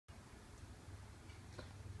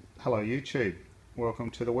Hello YouTube,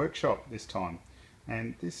 welcome to the workshop this time,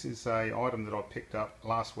 and this is a item that I picked up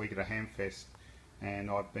last week at a hamfest,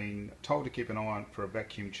 and I've been told to keep an eye on for a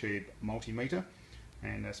vacuum tube multimeter,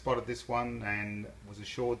 and I spotted this one and was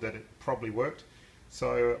assured that it probably worked.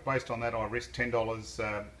 So based on that I risked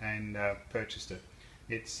 $10 and purchased it.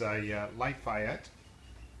 It's a Lafayette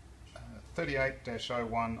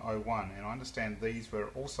 38-0101, and I understand these were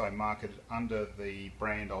also marketed under the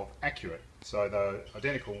brand of Accurate, so they're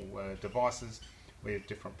identical devices with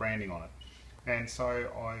different branding on it. And so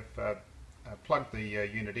I've plugged the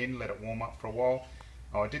unit in, let it warm up for a while.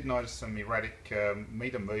 I did notice some erratic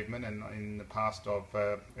meter movement, and in the past I've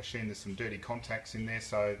assumed there's some dirty contacts in there,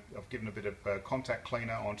 so I've given a bit of contact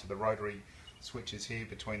cleaner onto the rotary switches here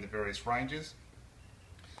between the various ranges.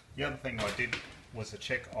 The other thing I did was a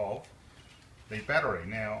check of the battery.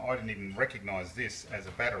 Now, I didn't even recognise this as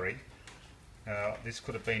a battery. This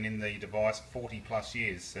could have been in the device 40 plus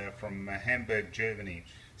years, from Hamburg, Germany.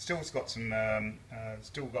 Still got some,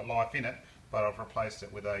 still got life in it, but I've replaced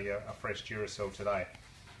it with a fresh Duracell today.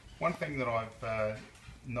 One thing that I've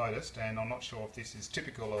noticed, and I'm not sure if this is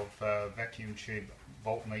typical of vacuum tube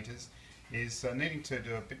voltmeters, is needing to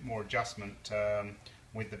do a bit more adjustment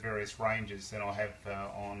with the various ranges than I have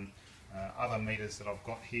on other meters that I've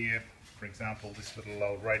got here. For example, this little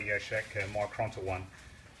old Radio Shack Micronta one,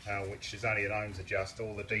 which is only an ohms adjust.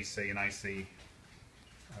 All the DC and AC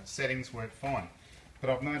settings work fine.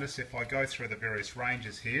 But I've noticed if I go through the various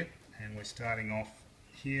ranges here, and we're starting off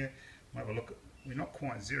here, we'll have a look. We're not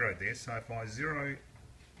quite zeroed there, so if I zero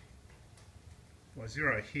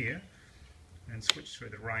here and switch through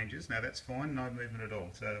the ranges, now that's fine, no movement at all.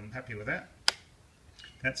 So I'm happy with that.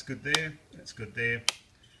 That's good there. That's good there.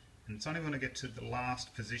 And it's only when I get to the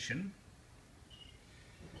last position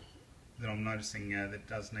that I'm noticing that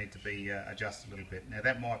does need to be adjusted a little bit. Now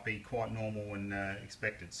that might be quite normal and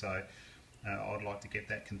expected, so I'd like to get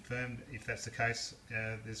that confirmed. If that's the case,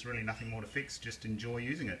 there's really nothing more to fix, just enjoy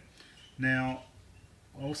using it. Now,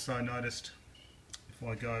 I also noticed if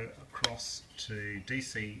I go across to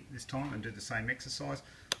DC this time and do the same exercise,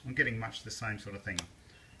 I'm getting much the same sort of thing.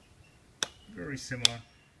 Very similar,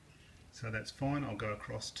 so that's fine. I'll go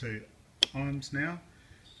across to ohms now,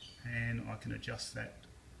 and I can adjust that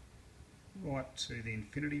right to the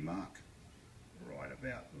infinity mark, right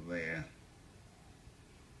about there.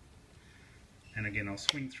 And again, I'll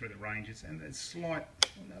swing through the ranges, and there's a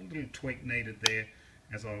little tweak needed there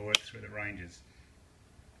as I work through the ranges.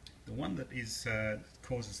 The one that is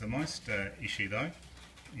causes the most issue though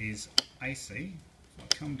is AC. If I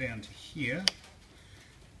come down to here,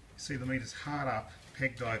 see the meter's hard up,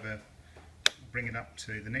 pegged over, bring it up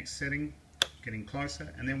to the next setting, getting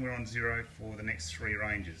closer, and then we're on 0 for the next 3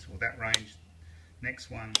 ranges, or that range,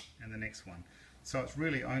 next one, and the next one. So it's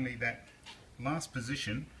really only that last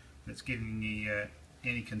position that's giving me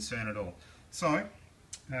any concern at all. So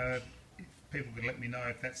if people could let me know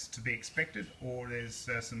if that's to be expected, or there's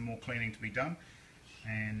some more cleaning to be done.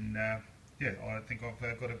 And yeah, I think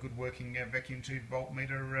I've got a good working vacuum tube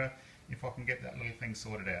voltmeter if I can get that little thing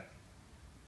sorted out.